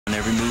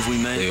every move we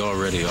make? They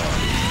already are.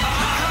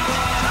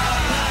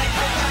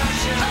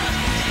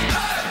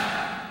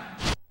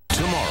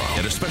 Tomorrow,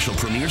 at a special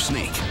premiere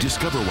sneak,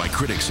 discover why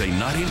critics say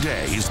Night and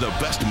Day is the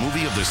best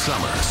movie of the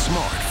summer.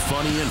 Smart,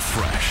 funny, and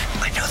fresh.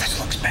 I know this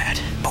looks bad,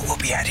 but we'll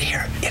be out of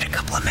here in a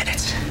couple of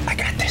minutes. I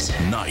got this.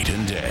 Night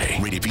and Day.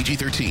 Rated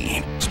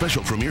PG-13.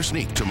 Special premiere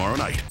sneak tomorrow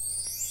night.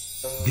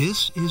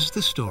 This is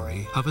the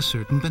story of a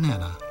certain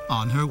banana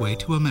on her way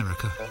to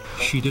America.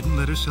 She didn't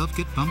let herself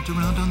get bumped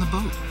around on the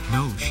boat.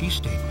 No, she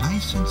stayed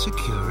nice and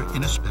secure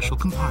in a special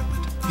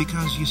compartment.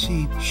 Because, you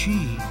see,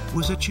 she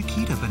was a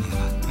Chiquita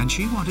banana, and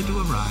she wanted to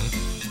arrive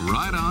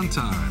Right on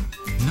time.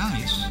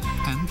 nice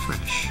and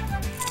fresh.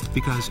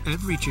 Because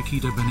every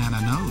Chiquita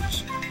banana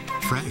knows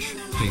fresh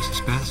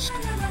tastes best.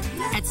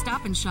 At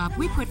Stop & Shop,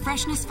 we put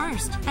freshness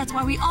first. That's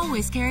why we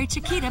always carry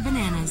Chiquita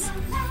bananas.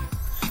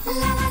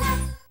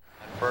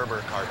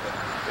 Berber carpet.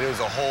 It was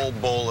a whole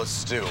bowl of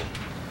stew.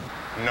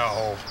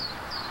 No.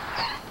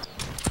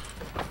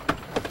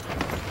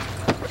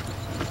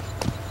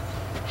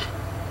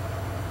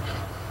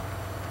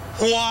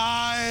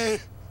 Why?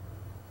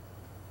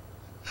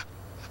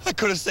 I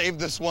could have saved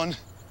this one.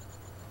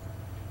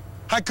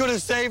 I could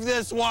have saved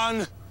this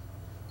one.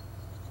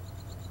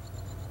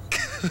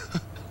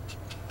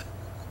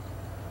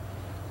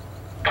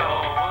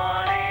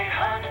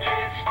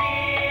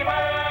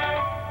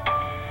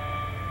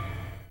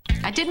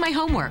 I did my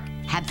homework,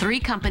 had 3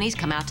 companies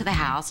come out to the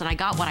house, and I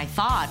got what I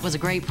thought was a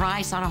great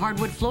price on a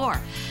hardwood floor.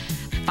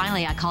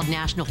 Finally, I called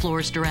National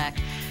Floors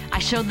Direct. I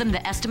showed them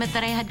the estimate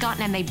that I had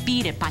gotten, and they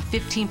beat it by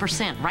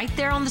 15%, right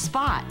there on the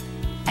spot.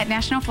 At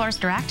National Floors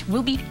Direct,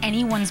 we'll beat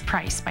anyone's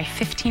price by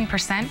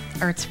 15%,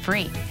 or it's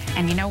free.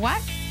 And you know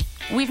what?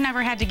 We've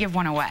never had to give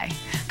one away.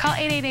 Call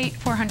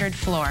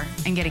 888-400-FLOOR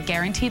and get a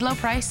guaranteed low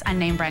price on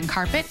name brand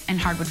carpet and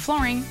hardwood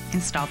flooring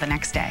installed the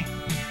next day.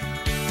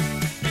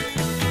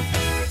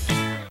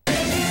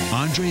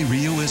 Andre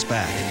Rio is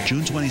back,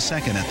 June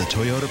 22nd at the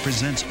Toyota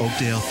Presents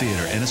Oakdale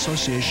Theater in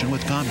association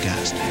with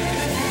Comcast.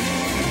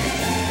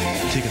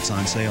 Tickets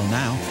on sale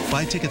now.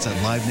 Buy tickets at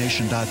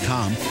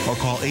livenation.com or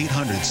call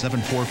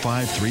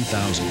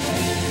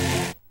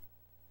 800-745-3000.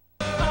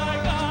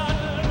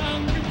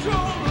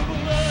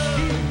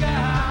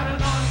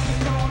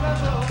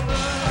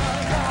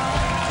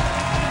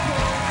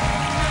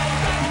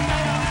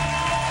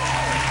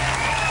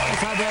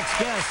 Our next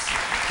guest.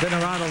 Been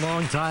around a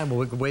long time,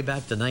 way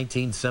back to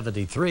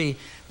 1973.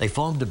 They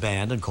formed a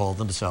band and called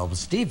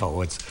themselves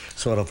DEVO. It's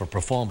sort of a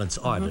performance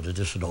art in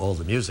addition to all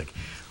the music.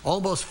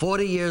 Almost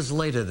 40 years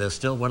later, they're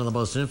still one of the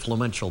most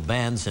influential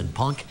bands in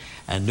punk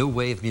and new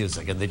wave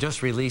music. And they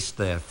just released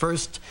their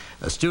first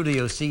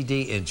studio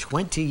CD in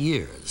 20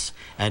 years.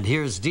 And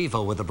here's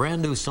DEVO with a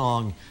brand new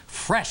song,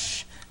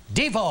 Fresh.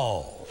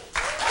 DEVO!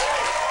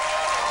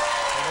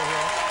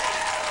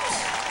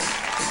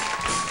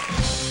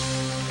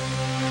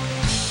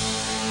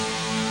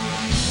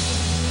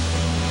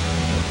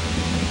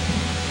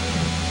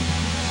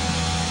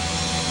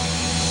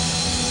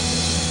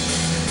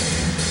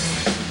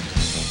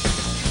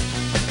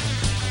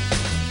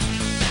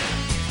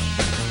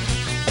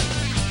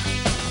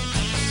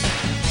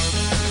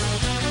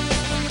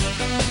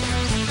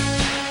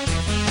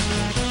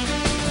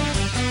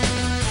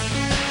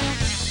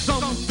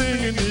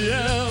 In the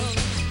air,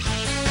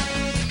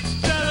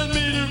 telling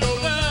me to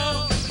go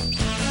down,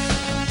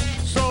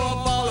 so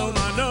I follow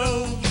my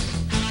nose,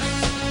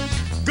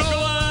 go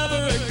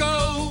wherever it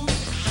goes.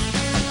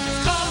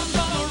 Calling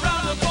from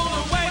around the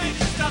corner, waiting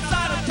just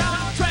outside of town,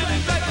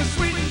 trailing like a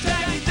sweet and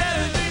tangy,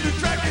 telling me to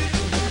track it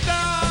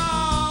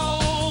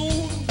down.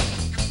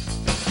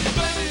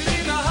 Blending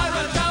in the high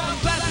red tower,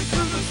 flashing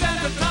through the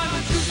sand of time,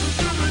 and shooting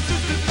through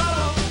resistance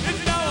follow, and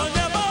now I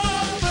never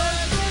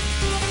break.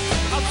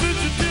 I'll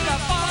pitch it till I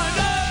find.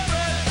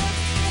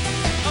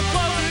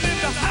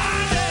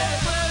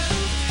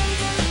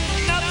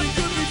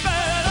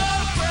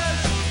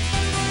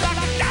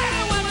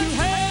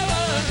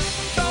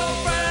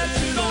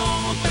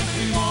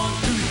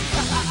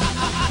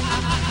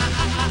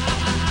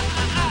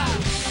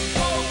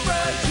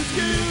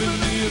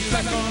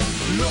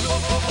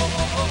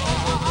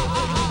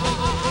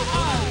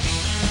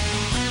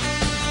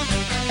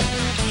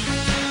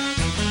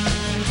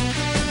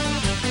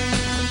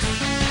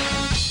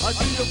 I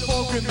see a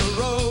fork in the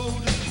road.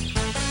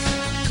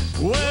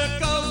 Where it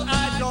goes,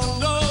 I don't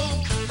know.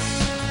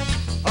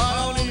 I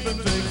don't even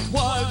think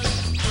twice.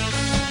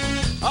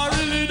 I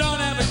really don't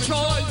have a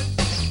choice.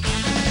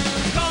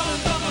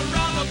 Calling from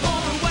around the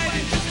corner,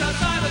 waiting just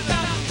outside of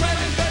town,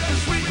 trailing back the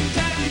sweet and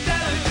tangy,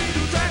 telling me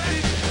to track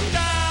it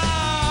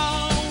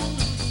down.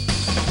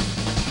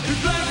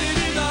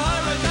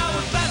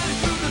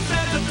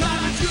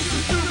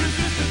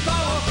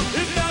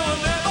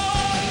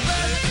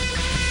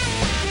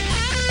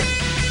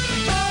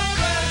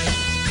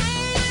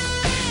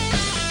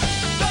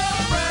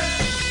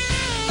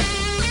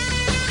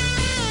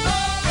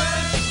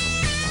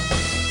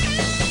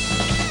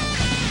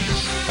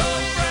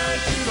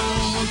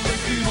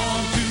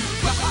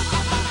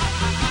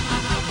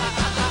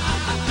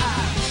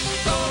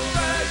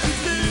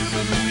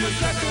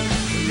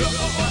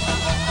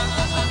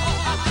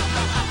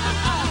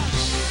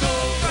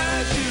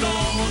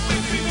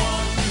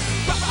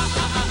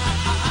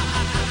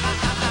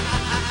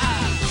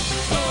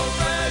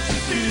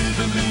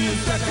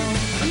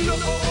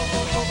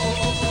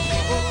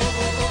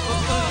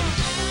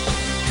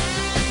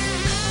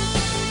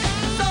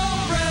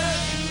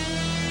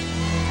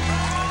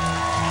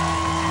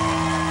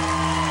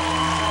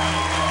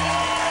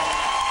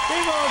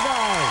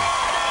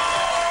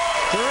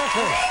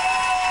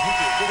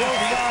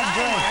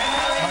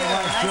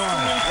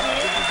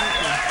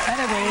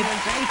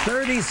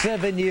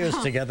 37 years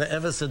together,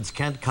 ever since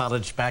Kent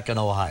College back in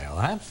Ohio,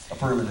 huh?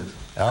 Affirmative.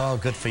 Oh,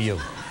 good for you.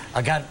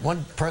 I got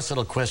one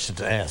personal question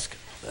to ask.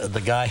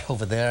 The guy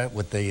over there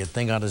with the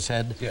thing on his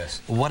head?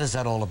 Yes. What is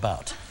that all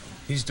about?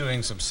 He's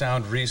doing some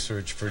sound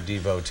research for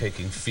DEVO,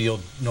 taking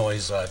field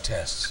noise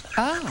tests.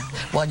 Oh.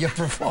 While you're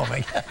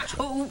performing.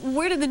 Well,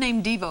 where did the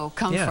name DEVO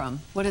come from?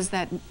 What does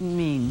that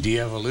mean?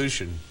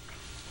 De-evolution.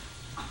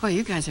 Well,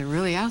 you guys are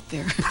really out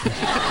there.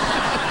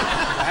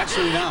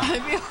 Actually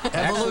not.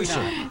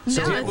 Evolution.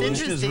 So No,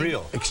 evolution is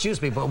real.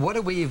 Excuse me, but what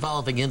are we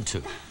evolving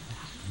into?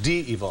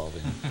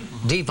 De-evolving.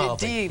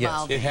 Devolving. De-evolving.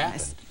 Yes, it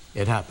happened.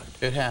 It happened.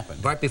 It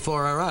happened. Right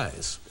before our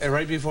eyes.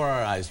 Right before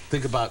our eyes.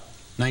 Think about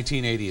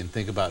 1980 and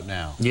think about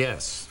now.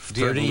 Yes. 30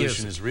 years.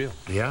 De-evolution is real.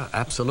 Yeah,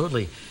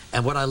 absolutely.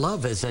 And what I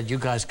love is that you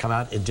guys come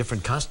out in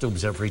different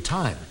costumes every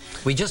time.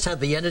 We just had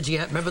the energy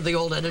hat. Remember the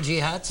old energy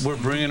hats? We're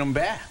bringing them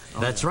back.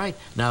 That's right.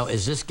 Now,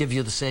 does this give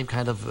you the same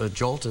kind of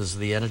jolt as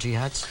the energy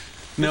hats?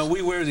 No,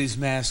 we wear these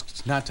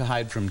masks not to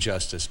hide from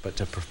justice, but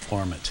to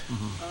perform it.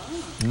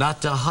 Mm-hmm.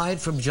 Not to hide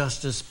from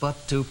justice,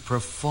 but to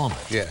perform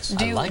it. Yes.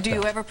 Do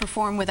you ever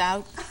perform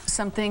without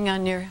something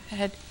on your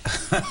head?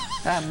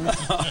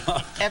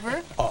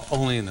 Ever?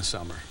 Only in the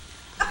summer.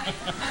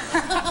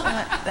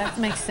 That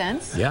makes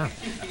sense. Yeah.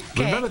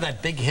 Okay. Remember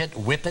that big hit,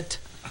 Whip It?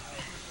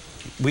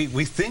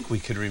 We think we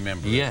could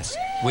remember it. Yes.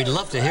 We'd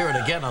love to hear it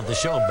again on the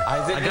show. I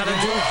gotta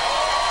do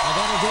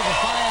the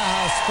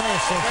Firehouse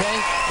first, okay?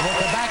 And we'll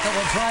come back and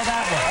we'll try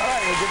that one. All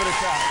right, we'll give it a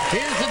shot.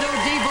 Here's the new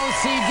DEVO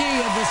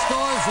CD in the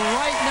stores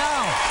right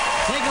now.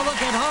 Take a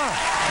look at her.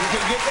 You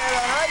can get that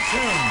on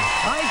iTunes.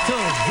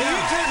 iTunes, yeah.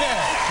 You do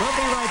that. We'll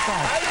be right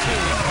back.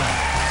 iTunes.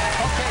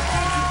 Okay.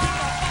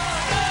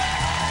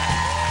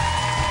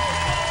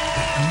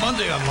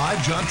 Monday on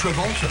Live, John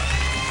Travolta.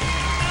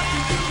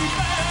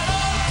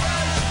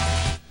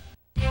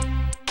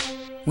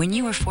 When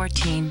you were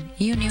 14,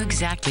 you knew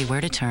exactly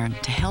where to turn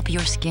to help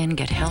your skin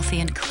get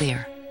healthy and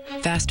clear.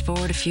 Fast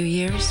forward a few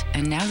years,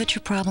 and now that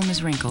your problem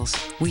is wrinkles,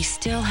 we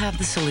still have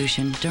the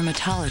solution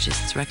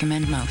dermatologists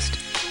recommend most.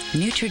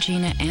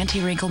 Neutrogena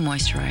Anti-Wrinkle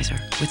Moisturizer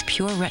with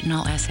pure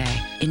retinol SA.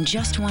 In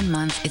just 1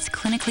 month, it's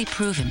clinically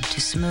proven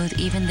to smooth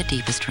even the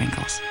deepest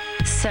wrinkles.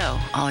 So,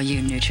 all you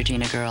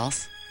Neutrogena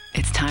girls,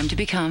 it's time to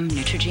become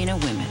Neutrogena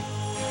women.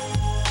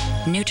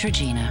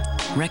 Neutrogena,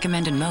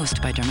 recommended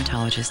most by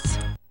dermatologists.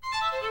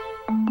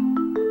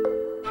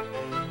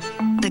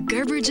 The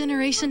Gerber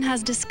generation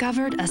has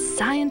discovered a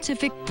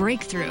scientific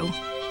breakthrough.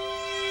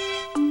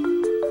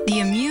 The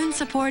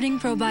immune-supporting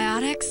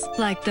probiotics,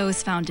 like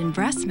those found in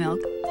breast milk,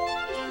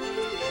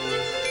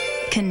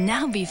 can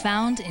now be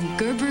found in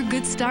Gerber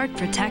Good Start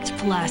Protect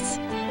Plus.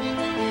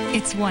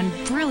 It's one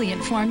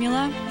brilliant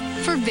formula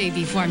for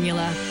baby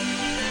formula.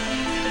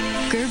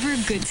 Gerber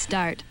Good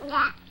Start.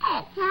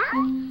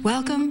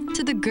 Welcome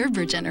to the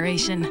Gerber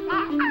generation.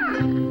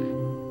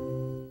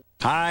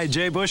 Hi,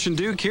 Jay Bush and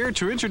Duke here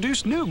to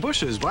introduce new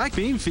Bush's Black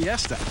Bean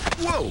Fiesta.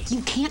 Whoa!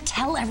 You can't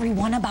tell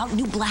everyone about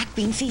new Black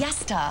Bean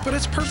Fiesta. But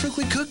it's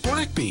perfectly cooked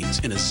black beans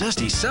in a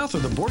zesty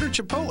south-of-the-border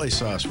chipotle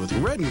sauce with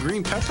red and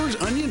green peppers,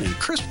 onion, and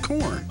crisp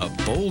corn. A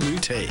bold new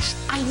taste.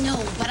 I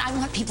know, but I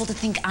want people to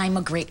think I'm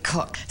a great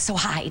cook, so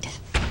hide.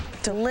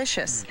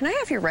 Delicious. Can I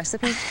have your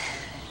recipe?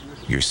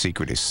 Your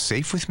secret is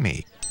safe with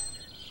me.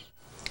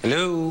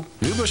 Hello.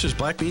 New Bush's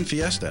Black Bean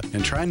Fiesta.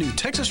 And try new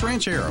Texas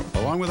Ranchero,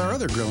 along with our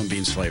other grill and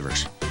beans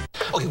flavors.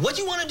 Okay, what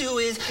you want to do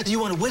is you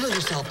want to whittle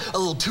yourself a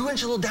little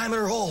 2-inch little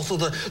diameter hole so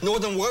the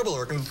northern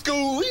warbler can squeeze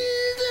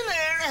in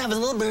there and have his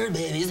little bird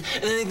babies.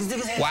 And then he can stick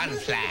his head. One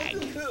flag.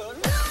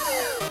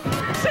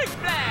 6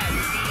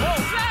 flags. 4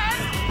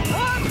 flags.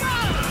 4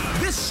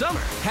 flags. This summer,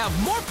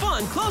 have more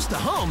fun close to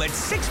home at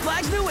Six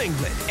Flags New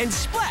England and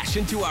splash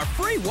into our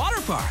free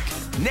water park.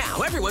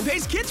 Now everyone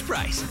pays kids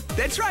price.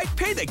 That's right,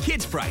 pay the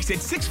kids price at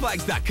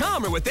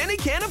sixflags.com or with any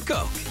can of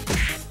Coke.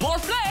 More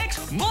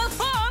flags, more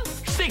fun.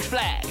 Six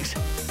Flags.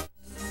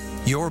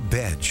 Your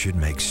bed should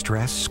make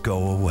stress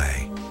go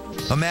away.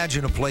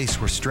 Imagine a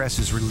place where stress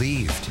is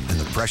relieved and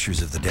the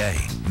pressures of the day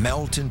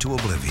melt into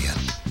oblivion.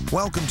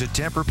 Welcome to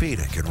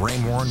Tempur-Pedic at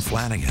Raymore and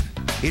Flanagan.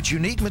 Its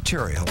unique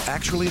material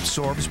actually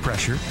absorbs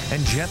pressure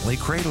and gently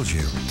cradles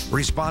you,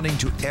 responding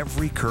to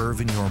every curve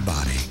in your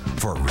body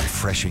for a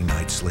refreshing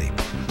night's sleep.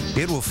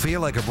 It will feel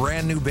like a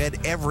brand new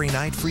bed every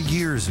night for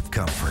years of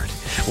comfort.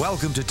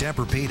 Welcome to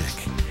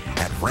Tempur-Pedic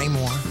at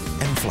Raymore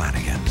and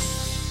Flanagan.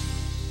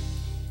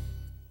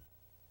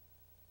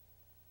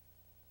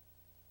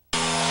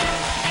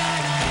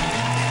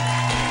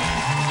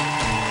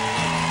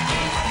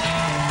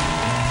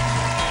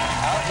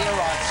 Out here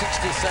on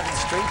 67th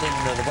Street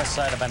in the west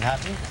side of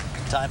Manhattan.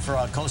 Time for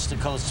our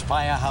coast-to-coast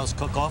Firehouse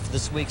cook-off.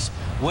 This week's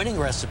winning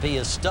recipe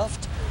is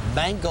stuffed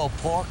mango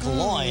pork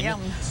loin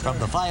yum. from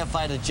the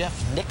firefighter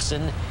Jeff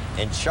Nixon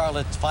in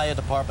Charlotte's Fire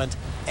Department,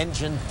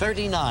 Engine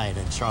 39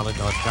 in Charlotte,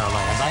 North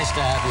Carolina. Nice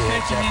to have you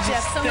here, Thank you,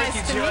 Jeff. Jeff. So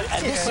nice to meet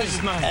And you. this is,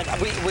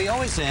 and we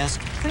always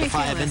ask the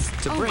firemen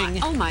to bring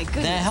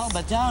their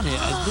helmet down here.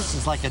 This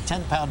is like a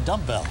 10-pound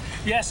dumbbell.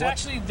 Yes,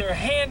 actually, they're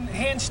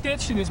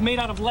hand-stitched and it's made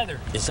out of leather.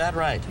 Is that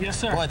right? Yes,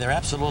 sir. Boy, they're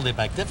absolutely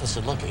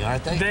magnificent looking,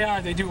 aren't they? They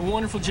are. They do a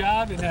wonderful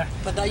job. And,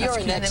 but now you're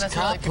an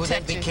ex-cop who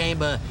then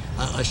became a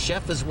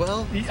chef as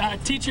well?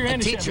 Teacher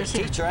and a chef. Yes,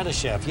 sir. Teacher and a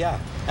chef, yeah.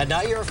 And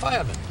now you're a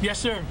fireman. Yes,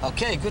 sir.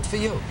 Okay, good for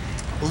you.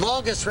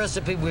 Longest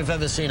recipe we've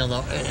ever seen on the.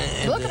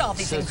 Look at all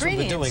these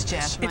ingredients,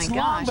 Jeff. It's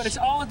long, but it's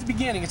all at the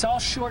beginning. It's all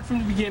short from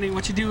the beginning.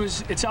 What you do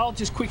is it's all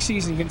just quick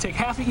seasoning. You're going to take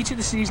half of each of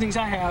the seasonings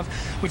I have,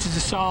 which is the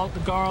salt, the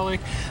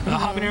garlic, the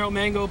habanero,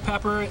 mango,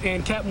 pepper,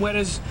 and Captain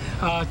Wetta's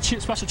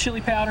special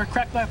chili powder,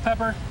 cracked black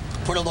pepper.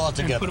 Put them all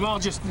together. Put them all.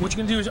 Just what you're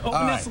going to do is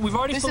open this. We've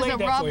already filleted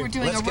that for you. We're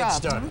doing a rub. Let's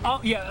get started. Oh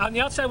yeah, on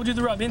the outside we'll do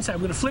the rub. Inside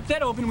we're going to flip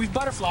that open. We've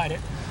butterflied it.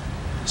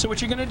 So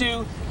what you're going to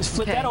do is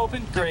flip that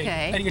open. Great.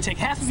 And you're going to take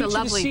half of each of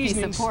the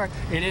seasonings. Piece of pork.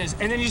 It is.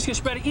 And then you're just going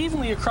to spread it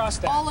evenly across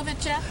that. All of it,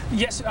 Jeff?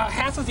 Yes,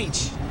 half of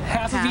each.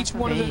 Half of each.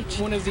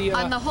 One of the.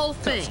 On the whole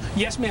thing?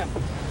 Yes, ma'am.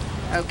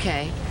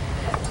 Okay.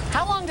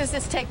 How long does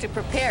this take to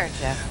prepare,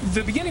 Jeff?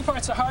 The beginning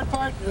part's the hard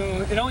part.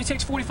 It only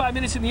takes 45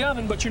 minutes in the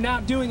oven, but you're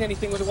not doing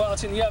anything with it while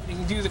it's in the oven. You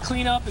can do the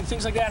cleanup and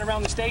things like that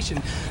around the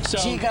station.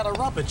 So you got to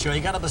rub it, Joe.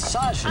 You got to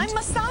massage it. I'm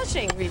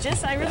massaging,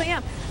 Regis. I really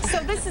am. So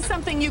this is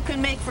something you can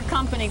make for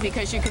company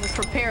because you can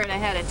prepare it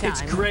ahead of time.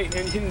 It's great,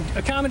 and you can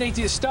accommodate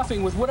the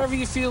stuffing with whatever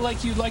you feel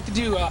like you'd like to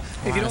do.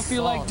 If you don't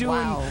feel like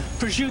doing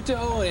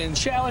prosciutto and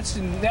shallots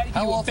and that, you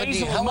can do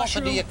basil and mushroom. How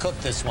often do you cook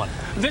this one?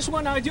 This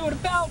one I do it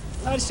about,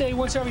 I'd say,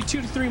 once every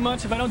 2 to 3 months.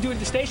 If I don't do it at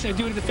the station, I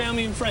do it at the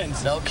family and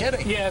friends. No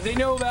kidding. Yeah, they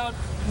know about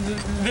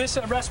this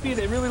recipe.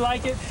 They really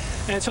like it,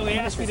 and so they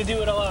ask me to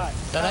do it a lot.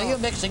 Now you're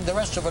mixing the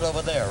rest of it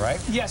over there,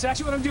 right? Yes,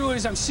 actually what I'm doing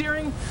is I'm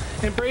searing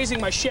and braising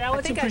my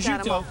shallots and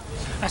prosciutto.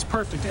 That's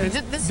perfect. And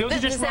those are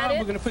just raw.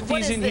 We're going to put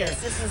these in here.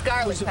 This is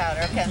garlic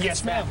powder. Okay.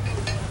 Yes, ma'am.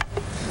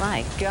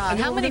 My God,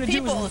 how many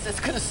people is this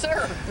going to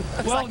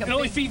serve? Well, it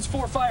only feeds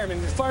 4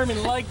 firemen. The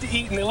firemen like to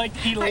eat, and they like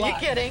to eat a lot. Are you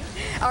kidding?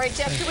 All right,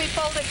 Jeff, do we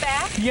fold it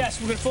back? Yes,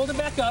 we're going to fold it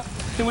back up.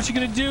 Then what you're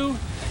going to do,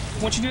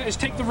 is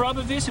take the rub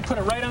of this and put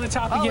it right on the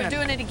top again. Oh, we're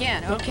doing it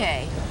again.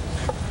 Okay.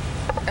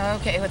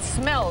 Okay, it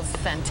smells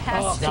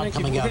fantastic. It's not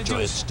coming out,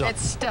 Joy. It's stuck.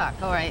 It's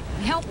stuck. All right.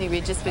 Help me,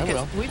 Regis,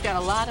 because we've got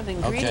a lot of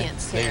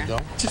ingredients here. There you go.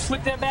 Just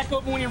flip that back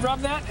open when you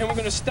rub that, and we're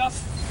going to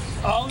stuff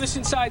all this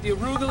inside, the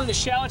arugula, the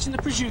shallots, and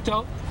the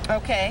prosciutto.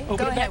 Okay,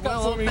 open it back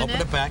up for me.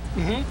 Open it back.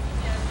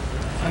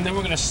 And then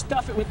we're going to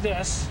stuff it with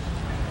this.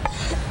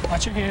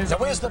 Watch your hands. Now,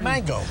 where's the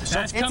mango?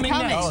 That's coming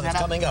next. Oh, it's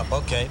coming up.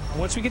 Okay.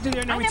 Once we get to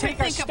there, now we take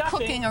our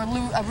stuffing. I never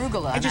think of cooking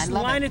arugula. I just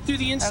line it through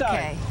the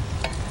inside.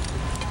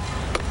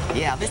 Okay.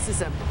 Yeah, this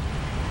is a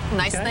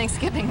nice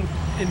Thanksgiving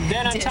And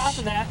then on dish. top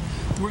of that,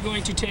 we're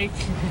going to take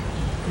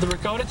the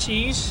ricotta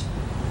cheese.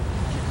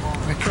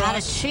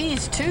 Ricotta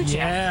cheese, too, Jeff.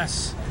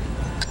 Yes.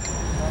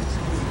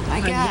 My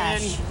gosh.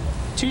 And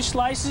then 2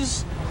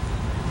 slices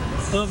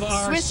of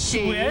our Swiss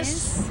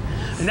cheese.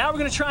 And now we're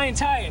going to try and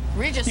tie it.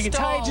 Regis you can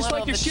tie it just stole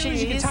like your a little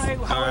shoes. You can cheese. tie it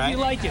however you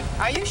like it.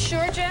 Are you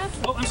sure,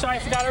 Jeff? Oh, I'm sorry. I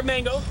forgot our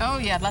mango. Oh,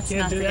 yeah. Let's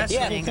not forget the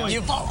mango.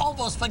 You've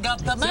almost forgot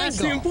the mango. That's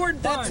the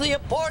important part. That's the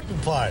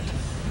important part.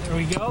 There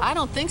we go. I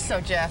don't think so,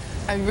 Jeff.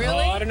 Really?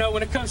 Oh, I don't know.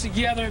 When it comes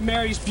together, it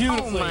marries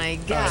beautifully. Oh, my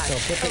gosh. All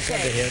right, so put this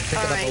under here. Pick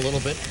it up a little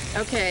bit.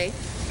 Okay.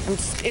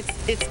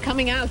 It's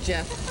coming out,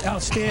 Jeff.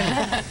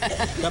 Outstanding.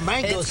 The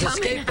mango's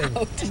escaping.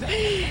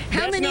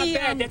 How many? Not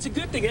bad. That's a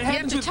good thing. It you have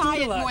happens to with tie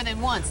food it a lot. more than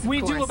once.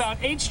 We do about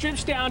 8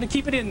 strips down to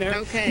keep it in there.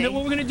 Okay. And then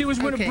what we're going to do is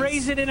we're going to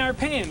braise it in our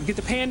pan. Get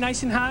the pan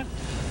nice and hot.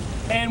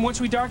 And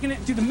once we darken it,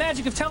 through the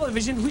magic of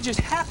television, we just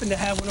happen to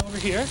have one over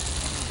here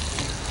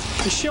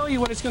to show you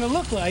what it's going to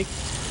look like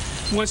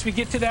once we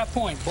get to that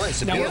point. Boy,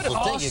 it's a now, beautiful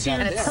all thing you seared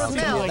got there.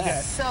 perfectly like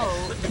that. So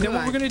good. Then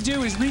what we're going to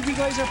do is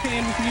reglaze our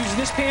pan. We can use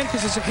this pan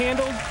because it's a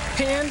handled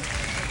pan.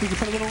 We can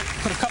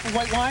put a cup of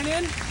white wine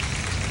in.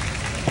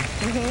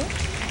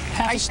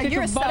 Half a stick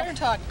You're of a butter.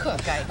 self-taught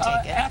cook, I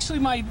take it. Actually,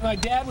 my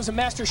dad was a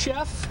master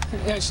chef,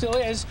 still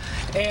is,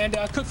 and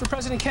cooked for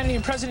President Kennedy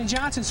and President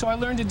Johnson, so I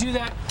learned to do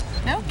that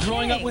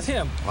growing up with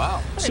him.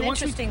 Wow. What an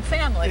interesting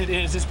family. It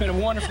is. It's been a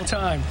wonderful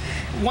time.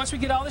 Once we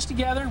get all this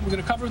together, we're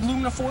going to cover it with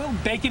aluminum foil,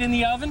 bake it in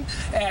the oven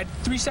at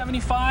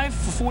 375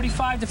 for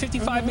 45 to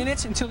 55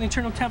 minutes until the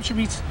internal temperature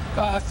reaches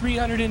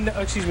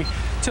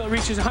until it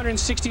reaches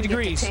 160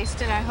 degrees. Get to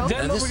taste it, I hope.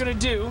 Then what we're going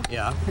to do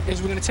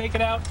is we're going to take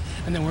it out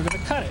and then we're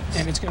going to cut it,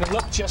 and it's going to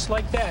look just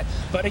like that.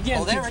 But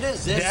again, there it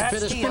is.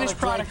 That's the finished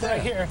product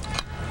right here.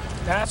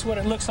 That's what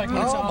it looks like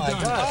when it's all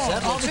done.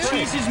 Gosh, all the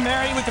cheese is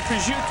married with the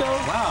prosciutto.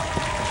 Wow.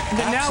 And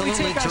then now we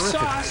take our terrific.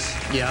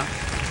 sauce. Yeah.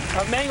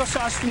 Our mango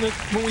sauce,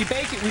 when we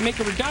bake it, we make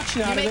a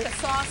reduction out of it. You make a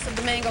sauce of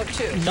the mango,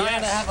 too.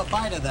 Trying to have a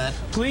bite of that.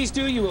 Please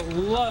do. You will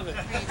love it.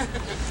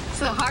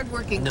 It's a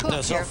hard-working cook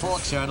There's no here.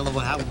 forks here. I don't know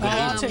how we're going to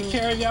I'll take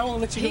care of you. I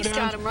won't let you go down. He's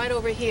got them right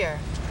over here.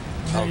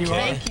 There you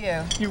are. Thank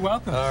you. You're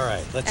welcome. All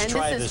right, let's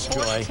try this,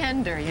 Joy. And this is fork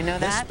tender, you know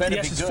that?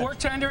 Yes, it's fork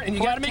tender, and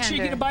you got to make sure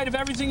you get a bite of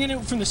everything in it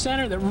from the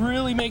center. That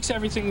really makes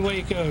everything the way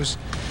it goes.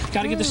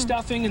 Got to get the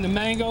stuffing and the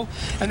mango,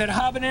 and then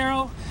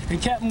habanero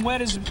and Captain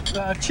Wetta's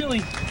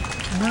chili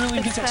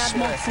really gets that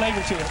smoke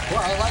flavor to it.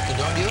 Well, I like it,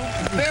 don't you?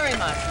 Very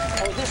much.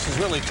 Oh, this is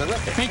really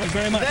terrific. Thank you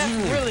very much. That's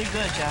really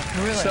good, Jeff.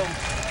 Really. So,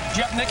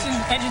 Jeff Nixon,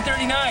 Engine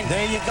 39.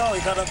 There you go.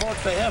 You got to vote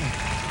for him.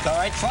 All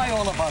right, try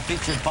all of our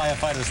featured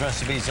firefighters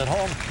recipes at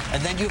home,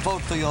 and then you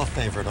vote for your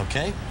favorite,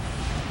 okay?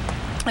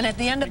 And at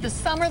the end of the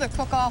summer, the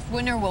cook-off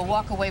winner will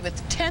walk away with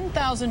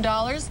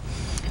 $10,000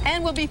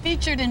 and will be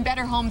featured in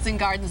Better Homes and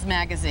Gardens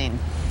magazine.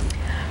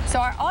 So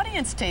our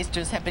audience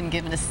tasters have been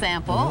given a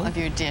sample of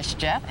your dish,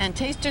 Jeff. And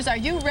tasters, are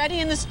you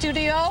ready in the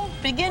studio?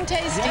 Begin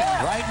tasting.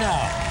 Yeah, right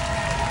now.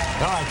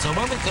 All right, so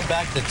when we come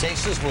back, the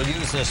tasters will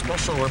use their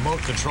special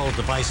remote-controlled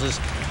devices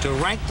to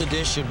rank the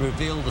dish and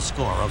reveal the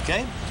score,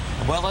 okay?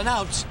 And we'll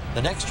announce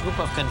the next group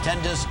of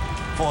contenders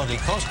for the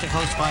Coast to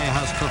Coast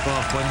Firehouse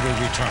Cook-Off when we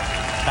return.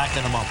 Back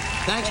in a moment.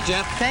 Thanks,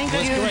 Jeff. Thank you,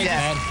 It was great,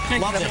 Jeff.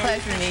 man. Loved It's a it.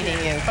 pleasure meeting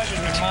you.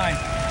 Pleasure's been mine.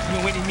 I've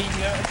been waiting to meet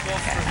you for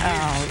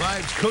years.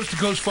 Live's Coast to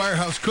Coast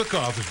Firehouse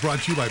Cook-Off is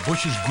brought to you by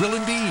Bush's Grill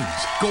and Beans.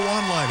 Go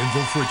online and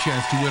vote for a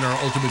chance to win our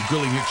ultimate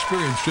grilling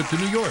experience trip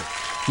to New York,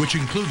 which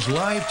includes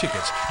live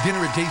tickets, dinner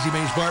at Daisy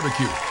Mae's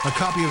Barbecue, a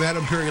copy of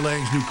Adam Perry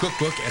Lang's new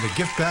cookbook, and a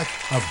gift pack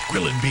of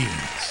Grill and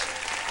Beans.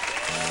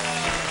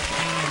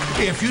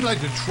 If you'd like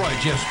to try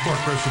Jeff's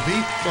pork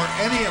recipe or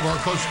any of our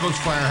Coast to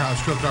Coast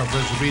Firehouse Cook-Off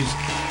recipes,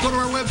 go to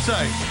our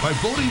website. By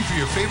voting for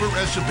your favorite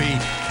recipe,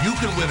 you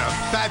can win a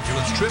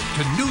fabulous trip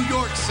to New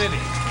York City.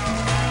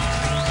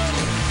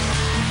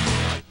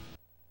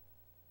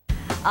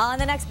 On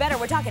the next Better,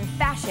 we're talking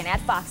fashion at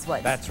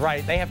Foxwoods. That's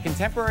right. They have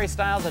contemporary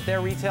styles at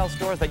their retail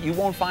stores that you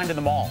won't find in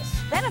the malls.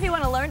 Then if you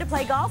want to learn to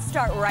play golf,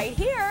 start right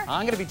here,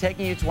 I'm going to be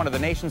taking you to one of the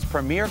nation's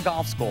premier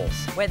golf schools,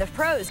 where the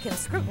pros can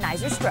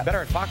scrutinize your stroke.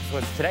 Better at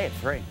Foxwoods today at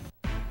 3.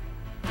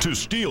 To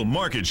steal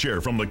market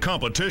share from the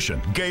competition,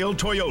 Gale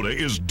Toyota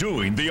is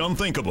doing the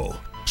unthinkable.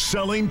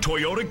 Selling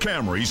Toyota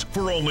Camrys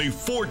for only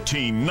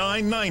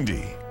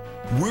 $14,990.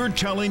 We're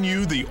telling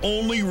you the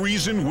only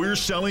reason we're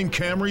selling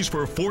Camrys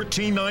for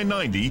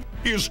 $14,990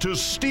 is to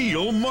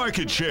steal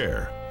market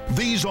share.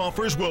 These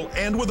offers will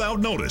end without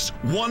notice.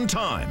 One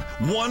time,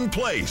 one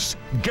place.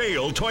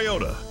 Gale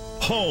Toyota,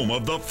 home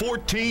of the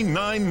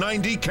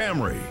 $14,990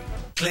 Camry.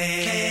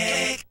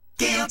 Click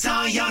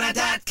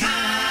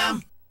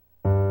GaleToyota.com.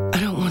 I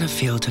don't want to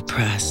feel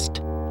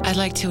depressed. I'd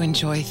like to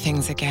enjoy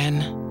things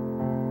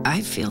again. I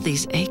feel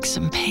these aches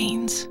and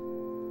pains.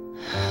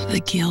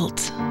 The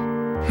guilt.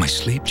 My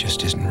sleep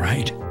just isn't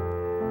right.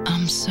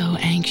 I'm so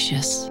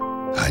anxious.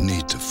 I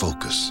need to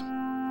focus.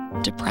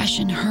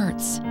 Depression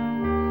hurts.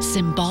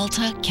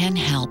 Cymbalta can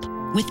help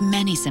with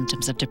many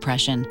symptoms of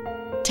depression.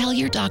 Tell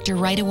your doctor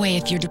right away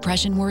if your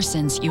depression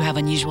worsens, you have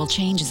unusual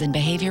changes in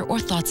behavior, or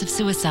thoughts of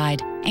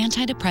suicide.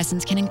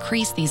 Antidepressants can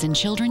increase these in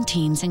children,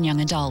 teens, and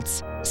young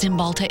adults.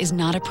 Cymbalta is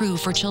not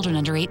approved for children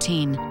under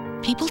 18.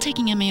 People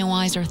taking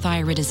MAOIs or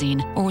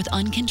thyroidazine or with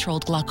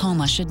uncontrolled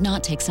glaucoma should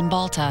not take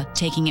Cymbalta.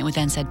 Taking it with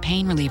NSAID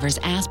pain relievers,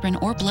 aspirin,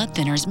 or blood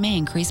thinners may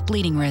increase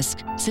bleeding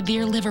risk.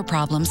 Severe liver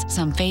problems,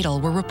 some fatal,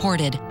 were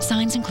reported.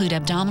 Signs include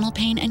abdominal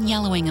pain and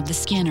yellowing of the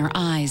skin or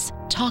eyes.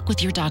 Talk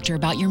with your doctor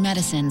about your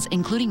medicines,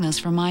 including those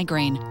for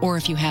migraine, or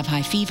if you have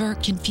high fever,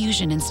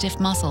 confusion, and stiff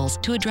muscles,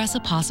 to address a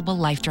possible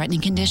life-threatening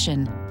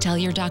condition. Tell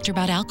your doctor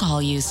about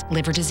alcohol use,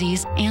 liver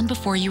disease, and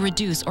before you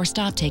reduce or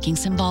stop taking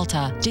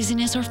Cymbalta.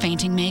 Dizziness or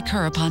fainting may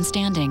occur upon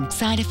standing.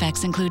 Side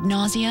effects include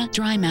nausea,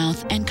 dry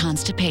mouth, and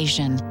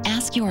constipation.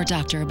 Ask your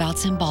doctor about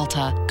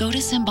Cymbalta. Go to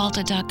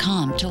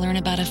Cymbalta.com to learn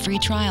about a free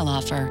trial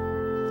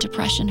offer.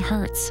 Depression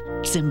hurts.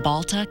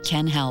 Cymbalta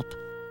can help.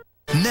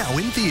 Now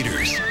in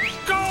theaters.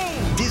 Go!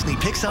 Disney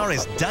Pixar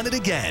has done it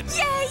again.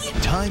 Yay!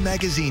 Time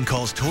magazine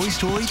calls Toy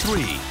Story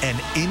 3 an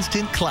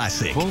instant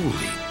classic.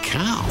 Holy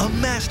cow. A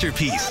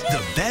masterpiece.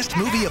 The best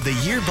movie of the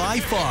year by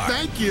far.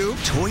 Thank you.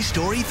 Toy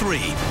Story 3.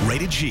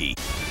 Rated G.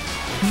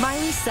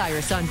 Miley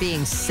Cyrus on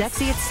being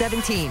sexy at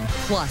 17.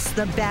 Plus,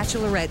 The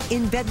Bachelorette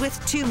in bed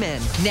with 2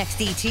 men. Next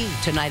ET,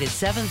 tonight at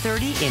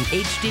 7:30 in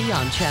HD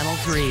on Channel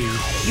 3.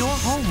 Your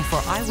home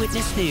for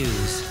Eyewitness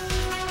News.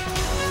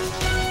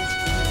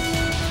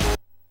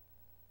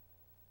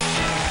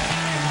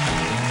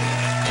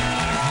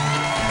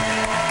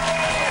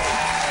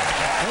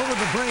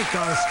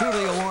 Our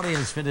studio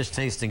audience finished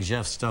tasting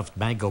Jeff's stuffed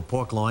mango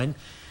pork loin,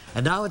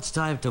 and now it's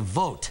time to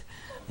vote.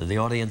 The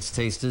audience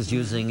tasters,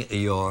 using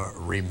your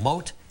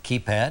remote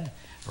keypad,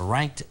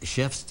 ranked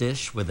Chef's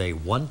dish with a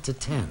 1 to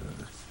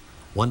 10.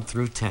 1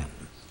 through 10.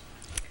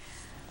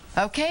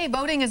 Okay,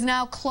 voting is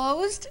now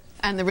closed,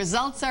 and the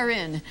results are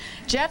in.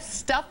 Jeff's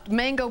stuffed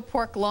mango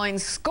pork loin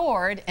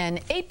scored an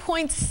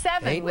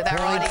 8.7 with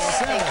our audience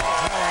tasters. All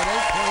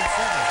right,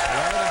 8.7.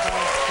 Right about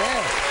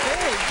there.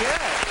 Very good.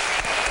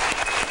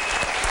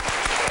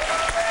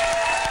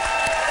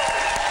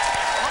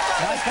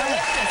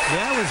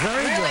 Yeah, it was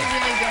very good.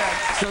 Really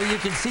good. So you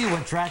can see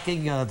we're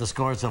tracking the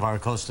scores of our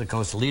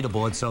coast-to-coast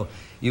leaderboard, so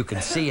you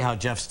can see how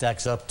Jeff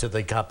stacks up to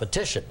the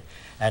competition.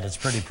 And it's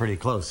pretty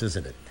close,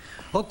 isn't it?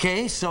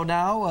 Okay, so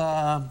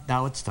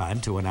now it's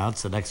time to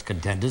announce the next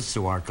contenders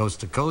to our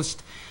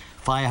coast-to-coast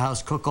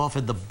Firehouse Cook-Off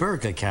in the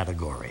burger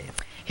category.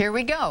 Here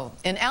we go.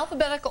 In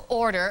alphabetical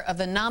order of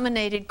the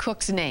nominated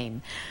cook's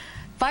name.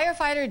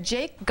 Firefighter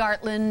Jake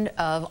Gartland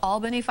of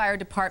Albany Fire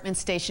Department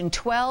Station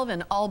 12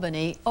 in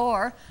Albany,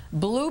 or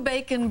Blue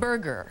Bacon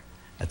Burger.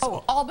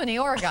 Albany,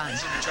 Oregon.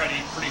 We try to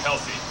eat pretty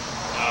healthy,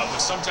 but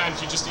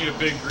sometimes you just need a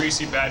big,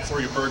 greasy,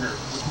 bad-for-you burger.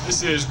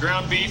 This is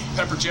ground beef,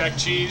 pepper jack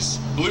cheese,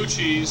 blue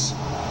cheese,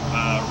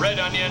 red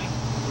onion,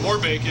 more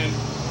bacon,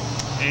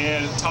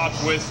 and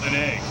topped with an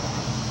egg.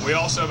 We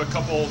also have a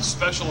couple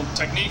special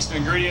techniques and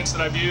ingredients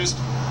that I've used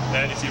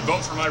that if you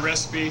vote for my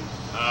recipe,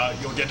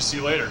 you'll get to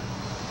see later.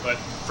 But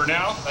for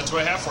now, that's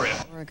what I have for you.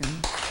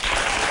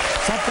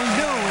 Something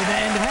new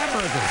in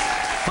hamburgers.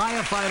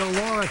 Firefighter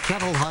Laura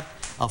Kettlehut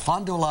of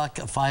Fond du Lac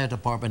Fire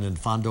Department in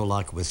Fond du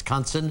Lac,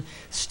 Wisconsin,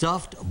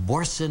 stuffed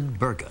Boursin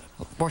burger.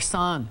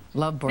 Boursin.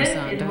 Love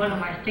Boursin. This is one of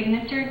my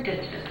signature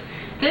dishes.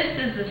 This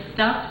is the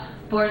stuffed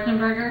Boursin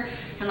burger,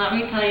 and let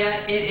me tell you,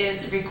 it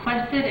is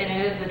requested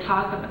and it is the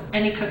talk of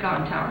any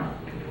cookout in town.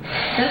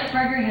 This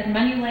burger has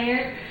many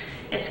layers.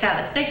 It's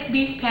got a thick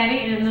beef patty,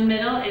 and in the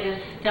middle it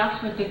is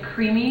stuffed with the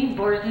creamy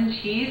Boursin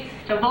cheese.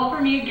 So vote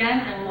for me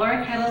again. I'm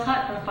Laura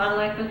Kettlehut from Fond du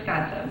Lac,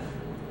 Wisconsin.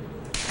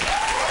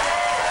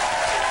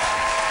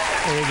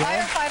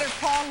 Firefighter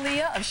Paul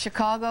Leah of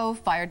Chicago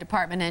Fire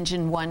Department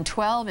Engine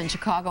 112 in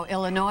Chicago,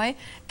 Illinois,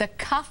 the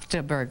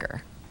Kafta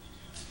burger.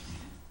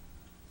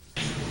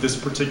 This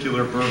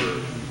particular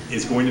burger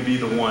is going to be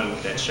the one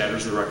that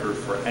shatters the record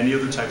for any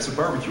other types of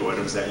barbecue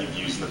items that you've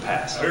used in the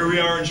past. Here we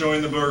are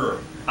enjoying the burger.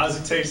 How's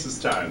it taste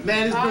this time?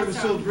 Man, this burger's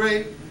so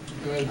great.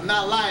 I'm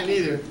not lying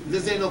either.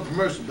 This ain't no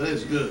commercial, but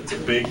it's good. It's a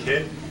big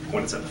hit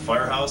when it's at the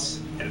firehouse,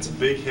 and it's a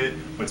big hit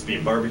when it's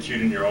being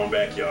barbecued in your own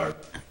backyard.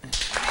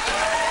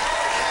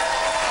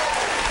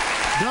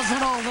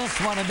 Doesn't all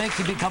this want to make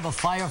you become a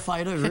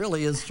firefighter? It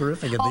really is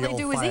terrific. All they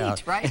do is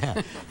eat, right?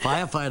 Yeah.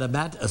 Firefighter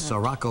Matt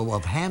Sirocco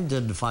of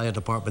Hamden Fire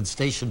Department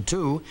Station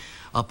 2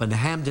 up in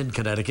Hamden,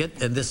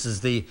 Connecticut. And this is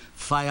the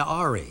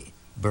Fire-Ari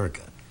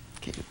burger.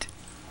 Cute.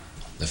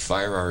 The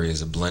Fire-Ari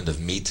is a blend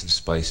of meats and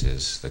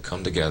spices that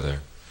come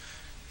together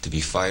to be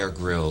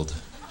fire-grilled.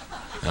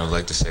 And I'd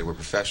like to say we're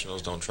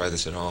professionals, don't try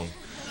this at home,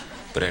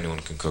 but anyone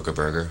can cook a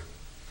burger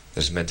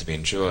that's meant to be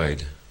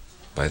enjoyed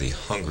by the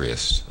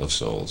hungriest of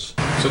souls.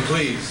 So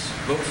please,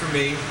 vote for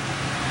me,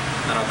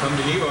 and I'll come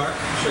to New York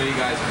and show you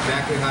guys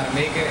exactly how to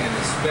make it and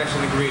the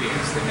special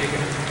ingredients that make it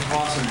an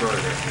awesome burger.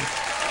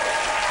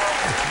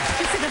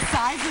 You see the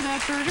size of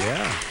that burger?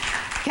 Yeah.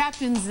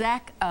 Captain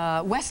Zach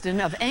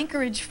Weston of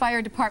Anchorage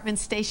Fire Department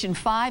Station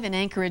 5 in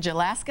Anchorage,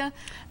 Alaska,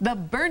 the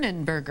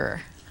Burnin'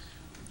 Burger.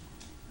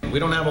 We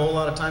don't have a whole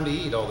lot of time to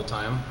eat all the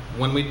time.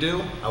 When we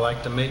do, I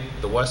like to make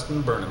the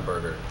Weston Burnin'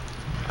 Burger.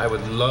 I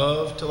would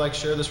love to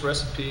share this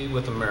recipe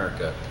with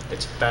America.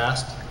 It's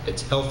fast,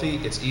 it's healthy,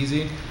 it's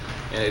easy,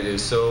 and it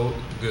is so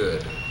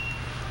good.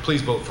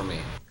 Please vote for me.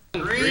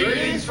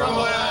 Greetings from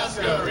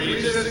Alaska,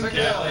 Regis and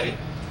Kelly.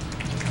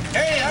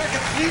 Hey, I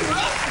can see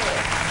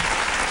Russell.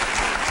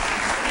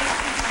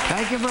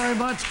 Thank you very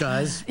much,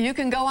 guys. You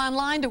can go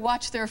online to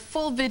watch their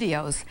full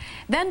videos.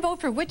 Then vote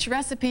for which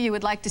recipe you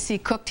would like to see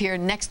cooked here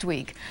next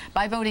week.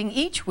 By voting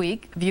each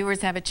week,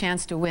 viewers have a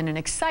chance to win an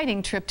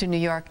exciting trip to New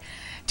York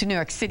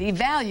City,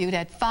 valued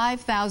at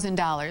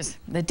 $5,000.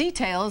 The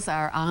details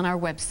are on our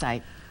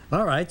website.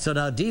 All right, so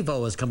now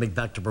DEVO is coming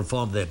back to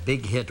perform their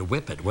big hit,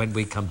 Whip It, when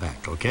we come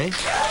back, okay?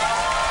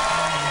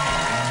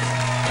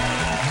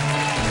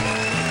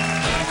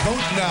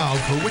 Vote now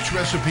for which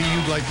recipe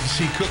you'd like to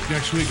see cooked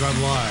next week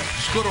on Live.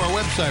 Just go to our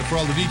website for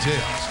all the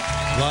details.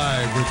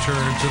 Live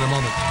returns in a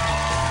moment.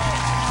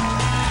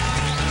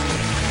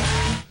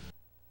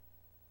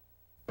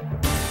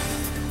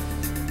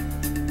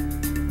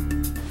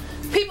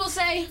 People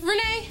say,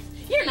 Renee,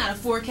 you're not a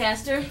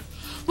forecaster.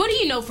 What do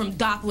you know from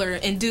Doppler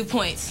and dew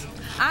points?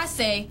 I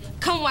say,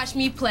 come watch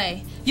me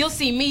play. You'll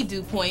see me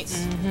do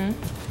points.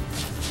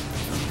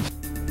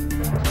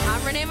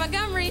 I'm Renee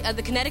Montgomery of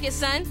the Connecticut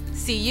Sun.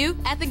 See you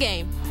at the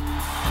game.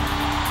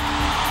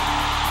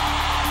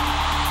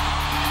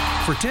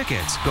 For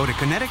tickets, go to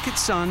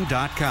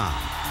ConnecticutSun.com.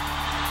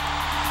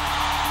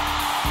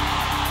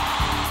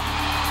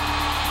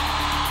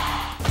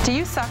 Do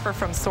you suffer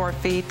from sore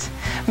feet?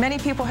 Many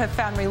people have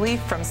found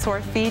relief from sore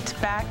feet,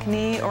 back,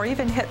 knee, or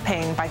even hip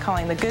pain by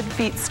calling the Good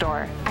Feet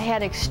store. I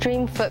had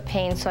extreme foot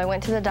pain, so I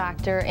went to the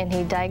doctor and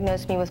he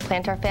diagnosed me with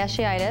plantar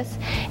fasciitis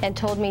and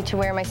told me to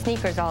wear my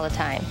sneakers all the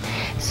time.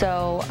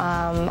 So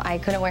I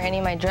couldn't wear any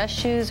of my dress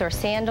shoes or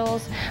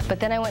sandals,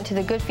 but then I went to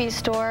the Good Feet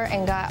store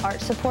and got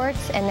arch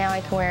supports, and now I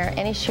can wear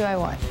any shoe I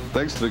want.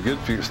 Thanks to the Good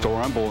Feet store,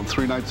 I'm bowling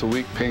 3 nights a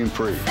week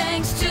pain-free.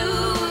 Thanks to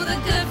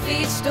the Good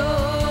Feet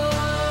store.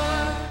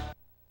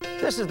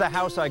 This is the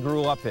house I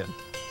grew up in.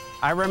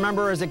 I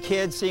remember as a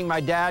kid seeing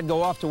my dad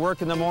go off to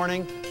work in the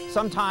morning,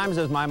 sometimes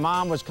as my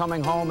mom was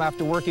coming home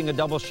after working a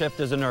double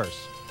shift as a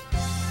nurse.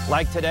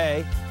 Like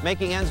today,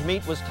 making ends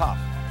meet was tough.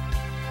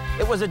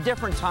 It was a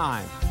different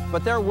time,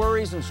 but their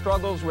worries and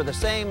struggles were the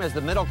same as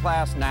the middle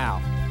class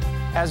now.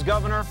 As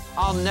governor,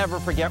 I'll never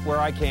forget where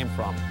I came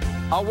from.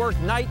 I'll work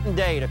night and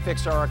day to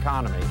fix our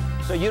economy,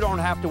 so you don't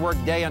have to work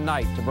day and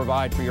night to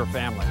provide for your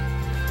family.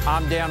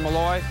 I'm Dan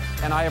Malloy,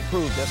 and I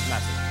approve this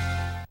message.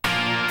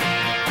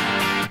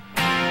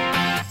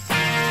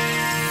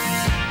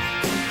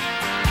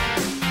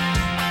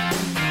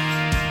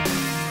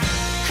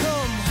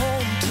 Come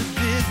home to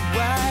Big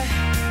Y.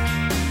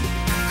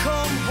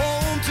 Come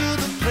home to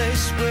the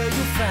place where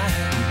you find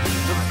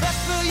the best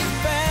for your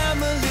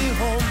family,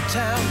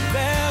 hometown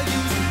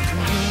values, and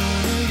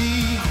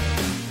community.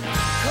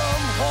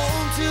 Come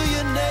home to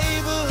your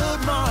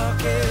neighborhood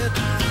market.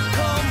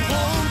 Come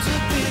home to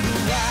Big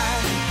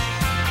Y.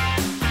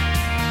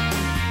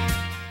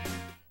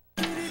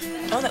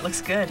 Oh, that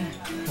looks good.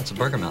 That's a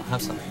burger melt.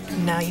 Have some.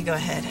 Now you go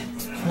ahead.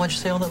 Why'd you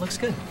say, oh, that looks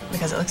good?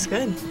 Because it looks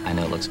good. I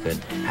know it looks good.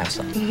 Have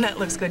some. That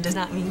looks good does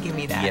not mean give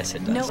me that. Yes,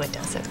 it does. No, it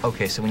doesn't.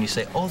 Okay, so when you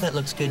say, oh, that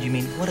looks good, you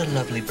mean, what a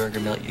lovely burger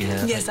melt you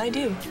have? Yes, I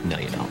do. No,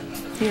 you don't.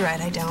 You're right,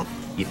 I don't.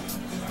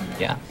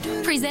 Yeah.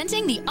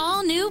 Presenting the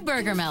all-new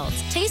Burger Melt.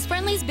 Taste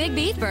Friendly's Big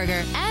Beef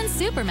Burger and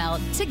Super Melt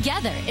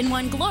together in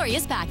one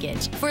glorious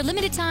package. For a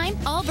limited time,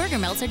 all Burger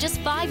Melts are just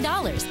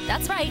 $5.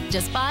 That's right,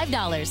 just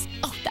 $5.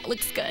 Oh, that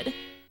looks good.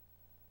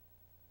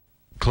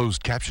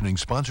 Closed captioning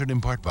sponsored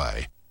in part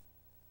by...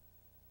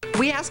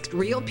 We asked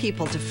real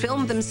people to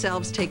film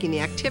themselves taking the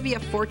Activia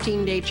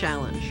 14-day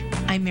challenge.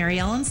 I'm Mary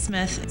Ellen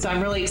Smith, so I'm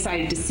really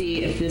excited to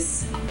see if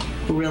this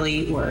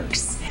really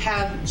works.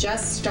 Have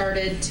just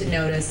started to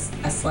notice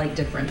a slight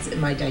difference in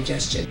my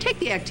digestion. Take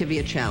the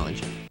Activia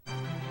challenge.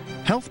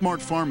 Health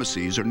Mart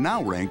pharmacies are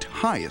now ranked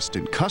highest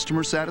in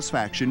customer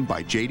satisfaction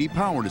by J.D.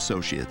 Power &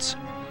 Associates.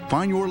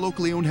 Find your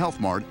locally owned Health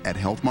Mart at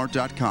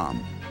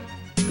healthmart.com.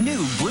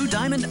 New Blue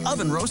Diamond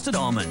Oven Roasted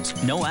Almonds.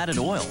 No added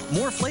oil,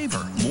 more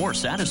flavor, more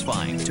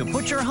satisfying to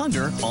put your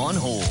hunger on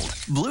hold.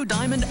 Blue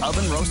Diamond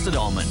Oven Roasted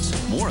Almonds.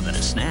 More than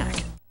a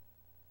snack.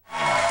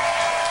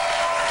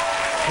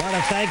 I want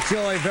to thank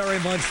Joy very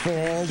much for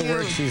all the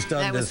work she's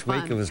done this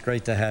week. Fun. It was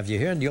great to have you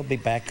here, and you'll be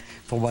back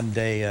for one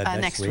day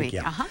next week.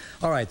 Yeah.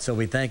 All right, so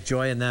we thank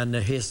Joy, and then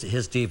here's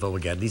DEVO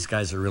again. These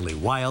guys are really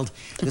wild.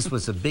 This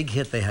was a big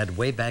hit they had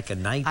way back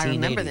in 1980. I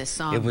remember this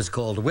song. It was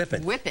called Whip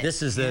It. Whip It.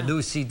 This is their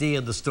new CD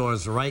in the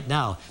stores right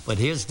now. But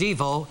here's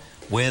DEVO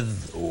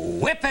with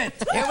Whip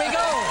It. Here we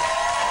go.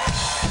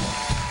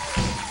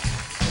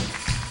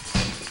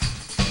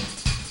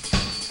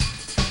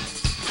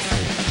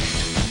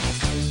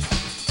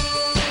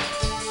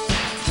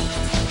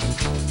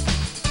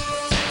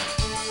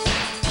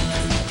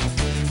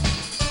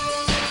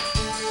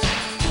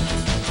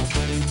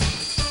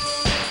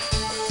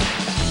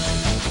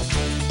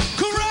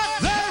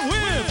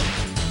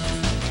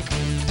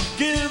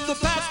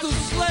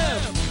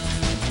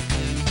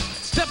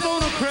 Step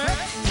on a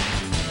crack,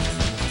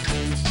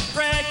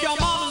 break your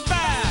mama's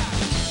back.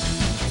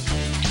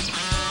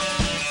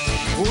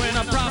 When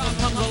a problem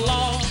comes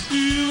along,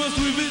 you must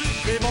whip it.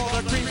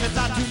 Before the treatment's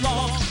not too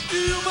long,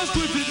 you must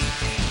whip it.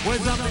 When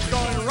something's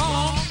going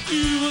wrong,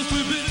 you must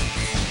whip it.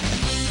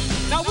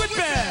 Now whip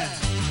it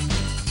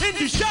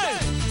into shape,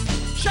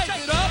 shake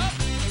it up,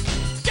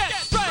 get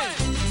straight,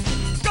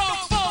 go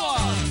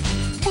forward,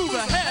 move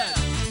ahead,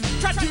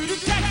 try to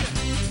detect it.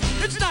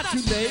 It's not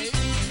too late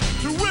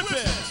to whip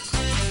it.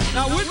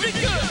 Now whip it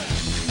good.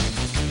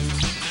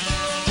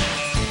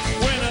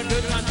 When a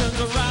good time turns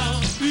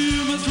around,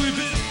 you must whip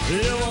it.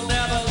 You will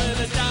never let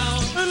it down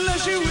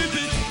unless you whip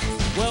it.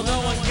 Well, no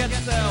one gets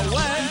their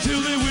way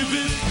until they whip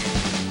it.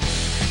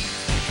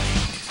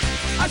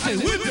 I say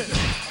whip it.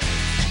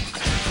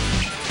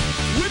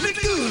 Whip it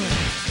good.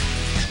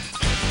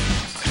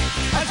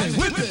 I say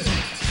whip it.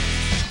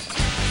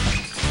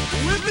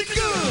 Whip it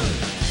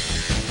good.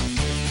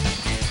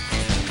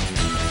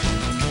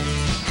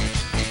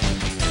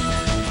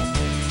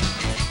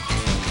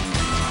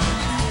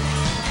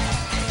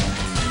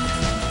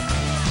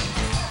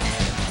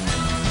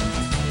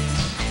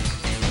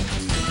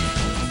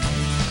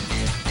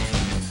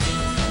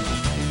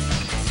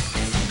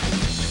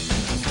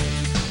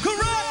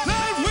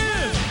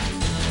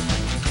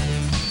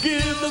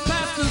 Give the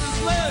pastor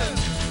sled.